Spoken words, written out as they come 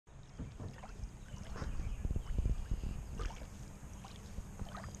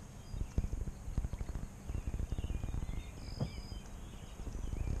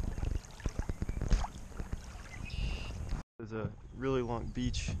There's a really long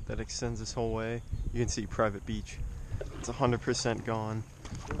beach that extends this whole way. You can see private beach. It's 100% gone.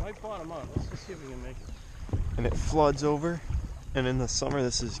 We might bottom out. Let's just see if we can make it. And it floods over, and in the summer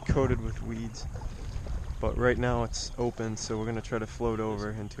this is coated with weeds. But right now it's open, so we're gonna try to float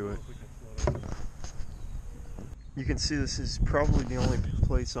over into it. You can see this is probably the only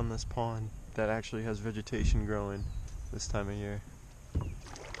place on this pond that actually has vegetation growing this time of year.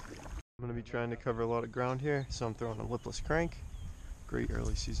 I'm going to be trying to cover a lot of ground here, so I'm throwing a lipless crank. Great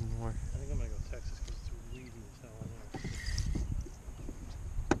early season lure. I think I'm going to go Texas because it's weedy as hell in here.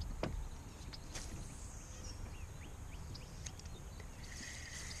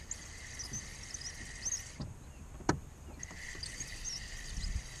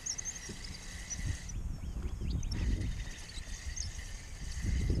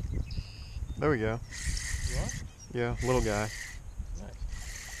 There we go. You are? Yeah, little guy.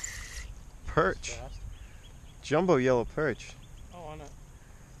 Nice. Perch. Fast. Jumbo yellow perch. Oh, on it.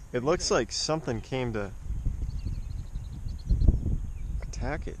 It looks like something came to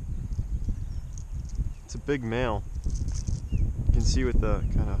attack it. It's a big male. You can see with the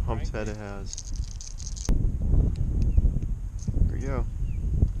kind of humped head it has. There we go.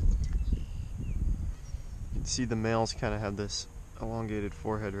 You can see the males kind of have this elongated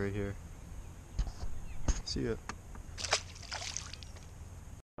forehead right here. See it.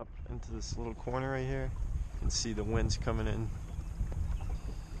 Up into this little corner right here. You can see the winds coming in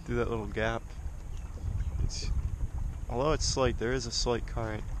through that little gap. Although it's slight, there is a slight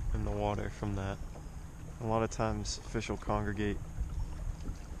current in the water from that. A lot of times fish will congregate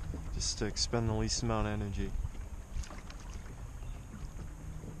just to expend the least amount of energy.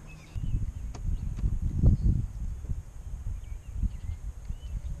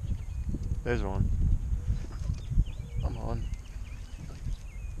 There's one. I'm on.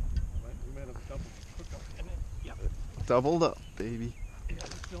 We might have a double hookup in it. Yep. Doubled up, baby. Yeah,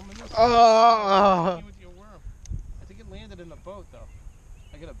 we're filming this. Oh! With your worm. I think it landed in the boat though.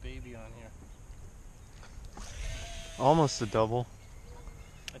 I got a baby on here. Almost a double.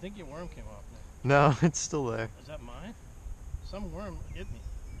 I think your worm came off now. No, it's still there. Is that mine? Some worm hit me.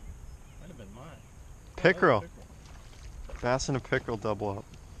 Might have been mine. Pickerel. Bass and a pickerel double up.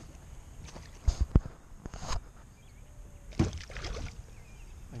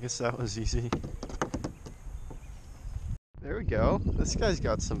 I guess that was easy. There we go. This guy's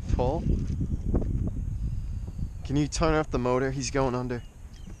got some pull. Can you turn off the motor? He's going under.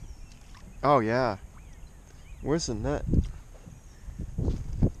 Oh yeah. Where's the net?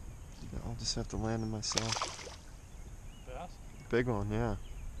 I'll just have to land it myself. Bass? Big one, yeah.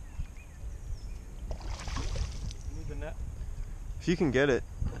 You need the net? If you can get it.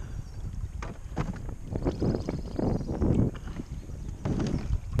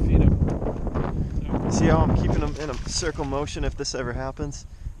 Feed him. See how I'm keeping them in a circle motion if this ever happens?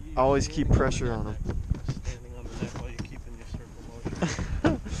 I always keep pressure on them. Standing on the net while you're keeping your circle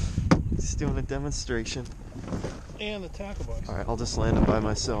motion. Just doing a demonstration. And the tackle box. Alright, I'll just land it by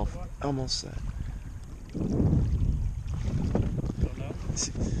myself. Almost there. Don't know.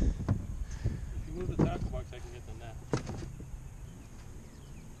 If you move the tackle box, I can get the net.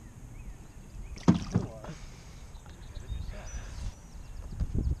 Otherwise, get it yourself.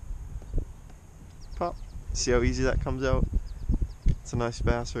 Pop. See how easy that comes out? It's a nice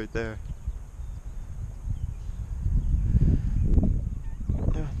bass right there.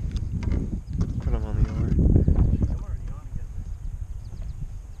 Yeah. Put him on the oar. I'm already on again.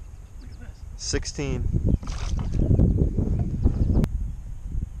 Look at this. 16.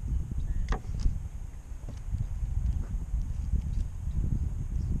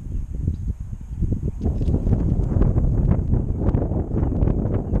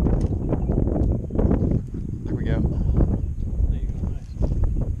 There we go. There you go, nice.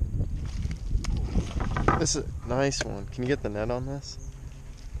 This is a nice one. Can you get the net on this?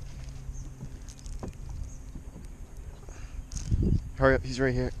 Hurry up, he's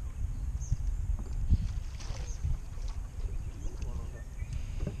right here.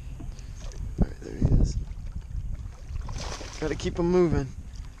 Alright, there he is. Gotta keep him moving.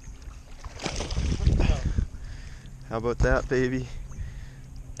 How about that, baby?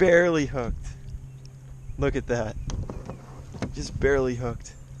 Barely hooked. Look at that. Just barely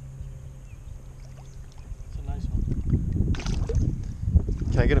hooked. It's a nice one.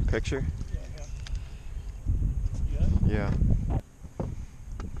 Can I get a picture? Yeah, yeah. Yeah.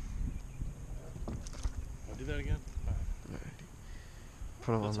 I'll do that again. Alright.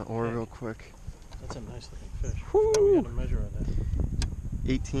 Put him on the oar real quick. That's a nice looking fish. Woo! Now we had a measure of that.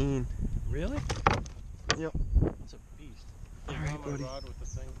 18. Really? Yep. That's a beast. All right, On my buddy. rod with the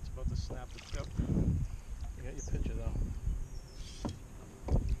thing. It's about to snap the tip. You got your picture though.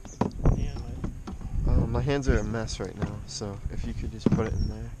 My hands are a mess right now, so if you could just put it in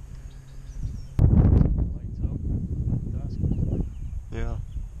there. Lights out. Dusk. Yeah.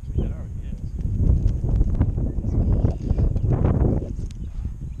 I mean, it already is.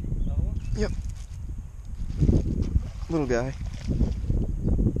 Another one? Yep. Little guy.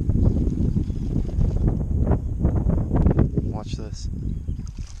 Watch this.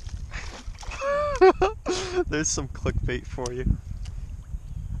 There's some clickbait for you.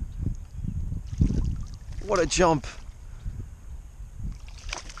 What a jump!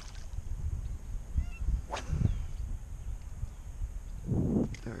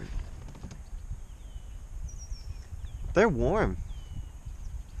 They're warm.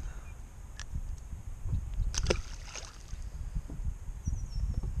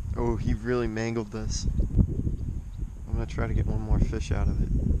 Oh, he really mangled this. I'm gonna try to get one more fish out of it.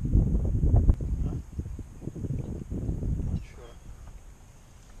 Huh? Not sure.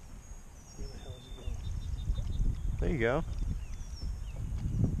 Where the hell is he going? There you go.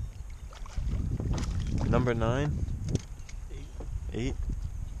 Number 9. 8.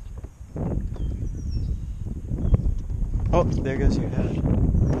 Oh, there goes your hat.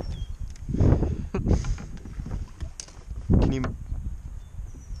 Can you...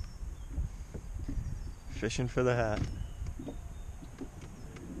 Fishing for the hat.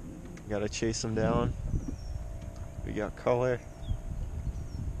 Gotta chase him down. We got color.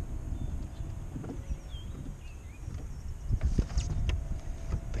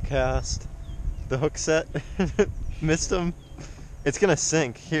 The cast. The hook set. Missed him. It's gonna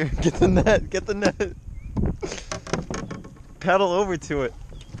sink. Here, get the net. Get the net. Paddle over to it.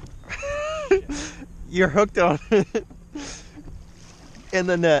 You're hooked on it. In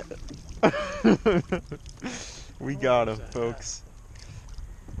the net. We got him, folks.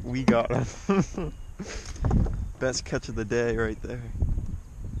 We got him. Best catch of the day right there.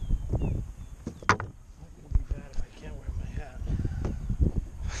 Not gonna be bad if I can't wear my hat.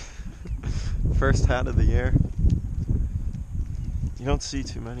 First hat of the year. You don't see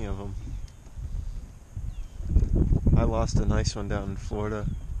too many of them. I lost a nice one down in Florida.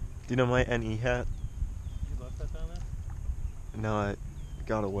 Do you know my NE hat? You left that down there? No, it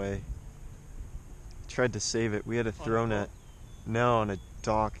got away. Tried to save it. We had a throw net. No, on a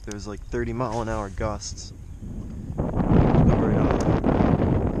dock. There was like 30-mile-an-hour gusts. Over it all.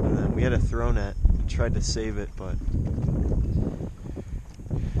 And then we had a throw net. Tried to save it, but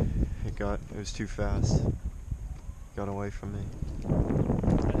it was too fast. Got away from me.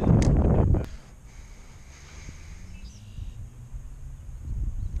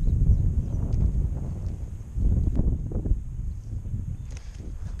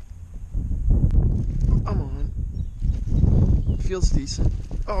 Come on. Feels decent.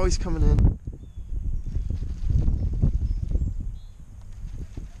 Oh, he's coming in.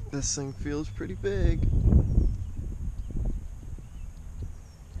 This thing feels pretty big. Can't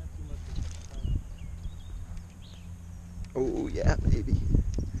do much with the Oh, yeah, baby.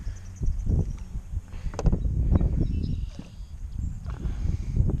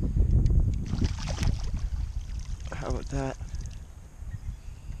 How about that?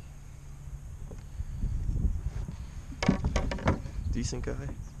 Decent guy.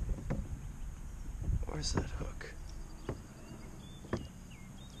 Where's that hook?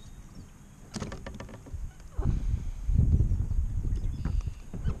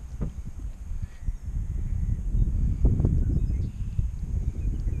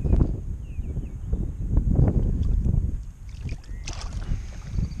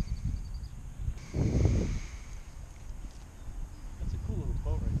 That's a cool little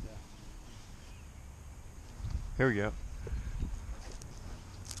boat right there. Here we go.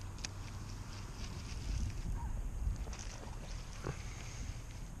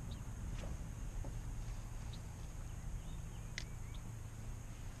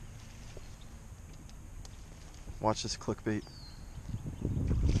 Watch this clickbait.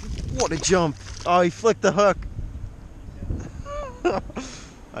 What a jump! Oh, he flicked the hook.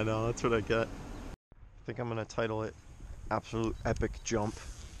 I know, that's what I get. I think I'm gonna title it Absolute Epic Jump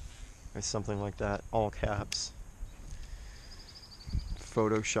or something like that, all caps.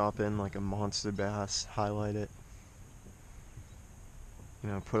 Photoshop in like a monster bass, highlight it. You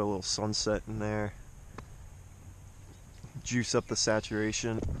know, put a little sunset in there. Juice up the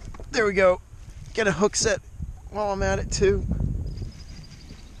saturation. There we go. Get a hook set while I'm at it too.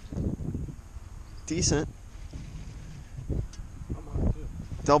 Decent. I'm on too.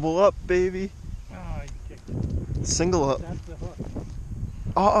 Double up, baby. Ah, you kicked it. Single up. That's the hook.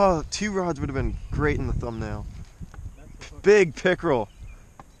 Oh, 2 rods would have been great in the thumbnail. That's the hook. Big pickerel.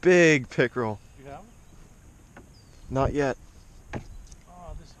 Big pickerel. You have it? Not yet.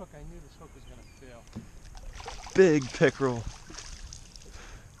 Oh, this hook, I knew this hook was going to fail. Big pickerel.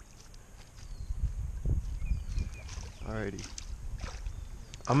 Alrighty.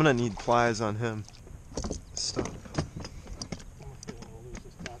 I'm gonna need pliers on him. Stop. I'm afraid I'm gonna lose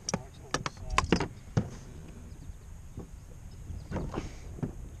this tackle box on this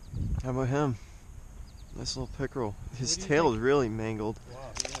side. How about him? Nice little pickerel. His What do you tail think? is really mangled.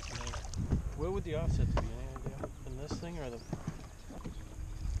 Wow, he is amazing. Where would the offset be? Any idea? In this thing or the...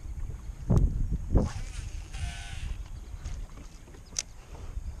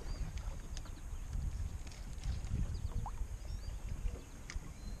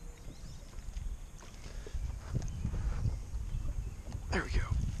 There we go.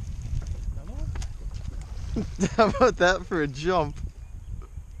 Another one? How about that for a jump?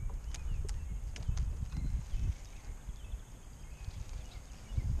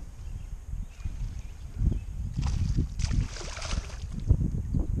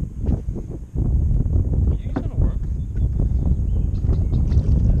 Are you using a worm?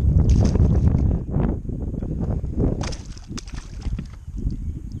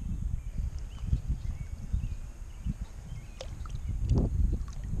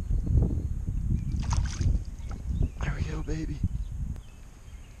 There we go, baby.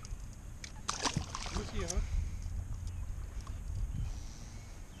 You see a hook?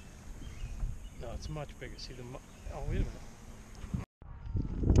 No, it's much bigger. See the... Oh, wait a minute.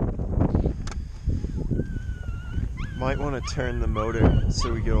 Might want to turn the motor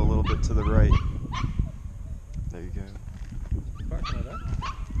so we go a little bit to the right. There you go. You barking it up?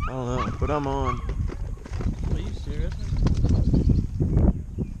 I don't know, but I'm on. Are you serious?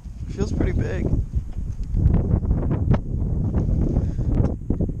 Feels pretty big.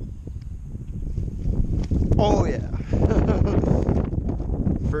 Oh yeah.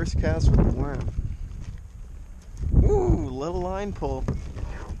 First cast with the worm. Ooh, little line pull. I'm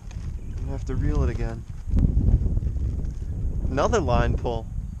gonna have to reel it again. Another line pull.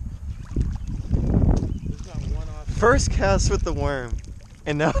 There's not one offset. First cast with the worm.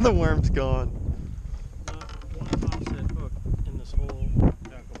 And now the worm's gone. Not one offset hook in this whole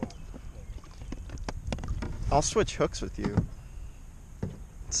tackle box. I'll switch hooks with you.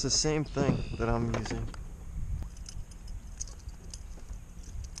 It's the same thing that I'm using.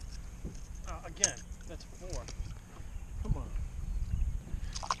 Again, that's 4. Come on.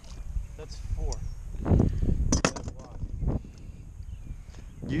 That's 4. That's a lot.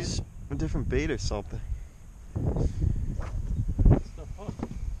 Use a different bait or something. That's the hook.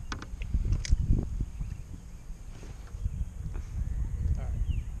 Alright.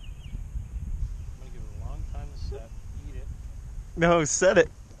 I'm gonna give it a long time to set. Eat it. No, set it.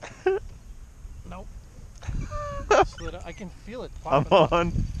 Nope. Slid out. I can feel it I'm popping out.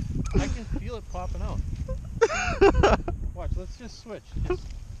 on. I can feel it popping out. Watch, let's just switch. Just...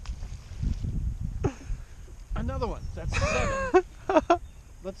 Another one. That's 7.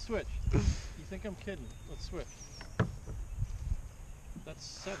 Let's switch. You think I'm kidding? Let's switch. That's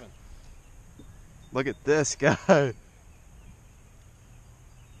 7. Look at this guy.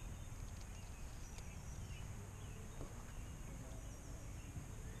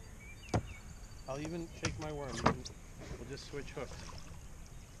 I'll even take my worm. We'll just switch hooks.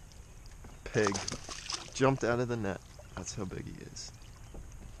 Pig. Jumped out of the net. That's how big he is.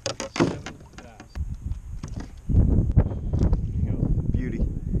 7 bass. Here you go. Beauty.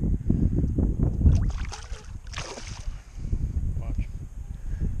 Watch.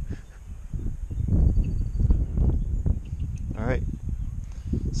 Alright.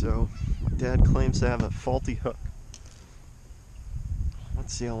 So, my dad claims to have a faulty hook.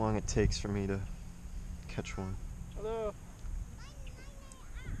 Let's see how long it takes for me to catch one. Hello.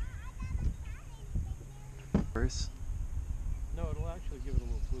 First, No, it'll actually give it a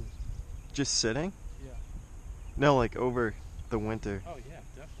little boost. just sitting? Yeah. No, like over the winter. Oh yeah,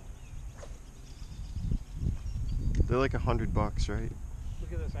 definitely. They're like $100, right?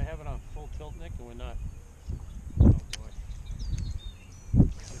 Look at this. I have it on full tilt, Nick, and we're not. Oh boy.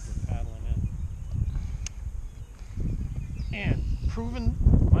 Looks like we're paddling in. And proven.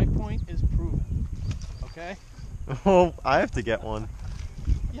 My point is proven. Okay. Oh, I have to get one.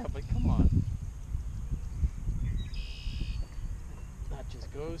 Yeah, but come on. That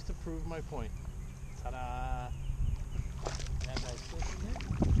just goes to prove my point. Ta-da! As I slip in it.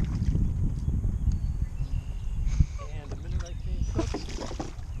 And the minute I change hooks,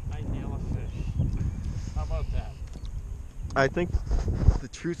 I nail a fish. How about that? I think the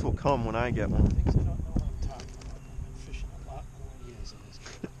truth will come when I get one. Thinks I don't know what I'm talking about. I've been fishing a lot more years in this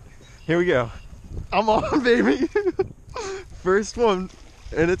game. Here we go. I'm on, baby. First one,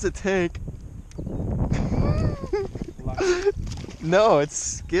 and it's a tank. Luck. No, it's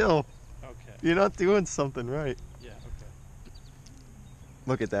skill. Okay. You're not doing something right. Yeah, okay.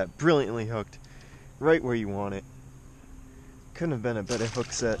 Look at that, brilliantly hooked. Right where you want it. Couldn't have been a better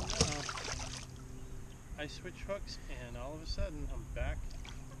hook set. I switch hooks and all of a sudden I'm back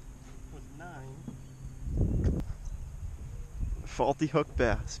with 9. Faulty hook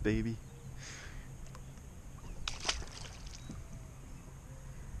bass, baby.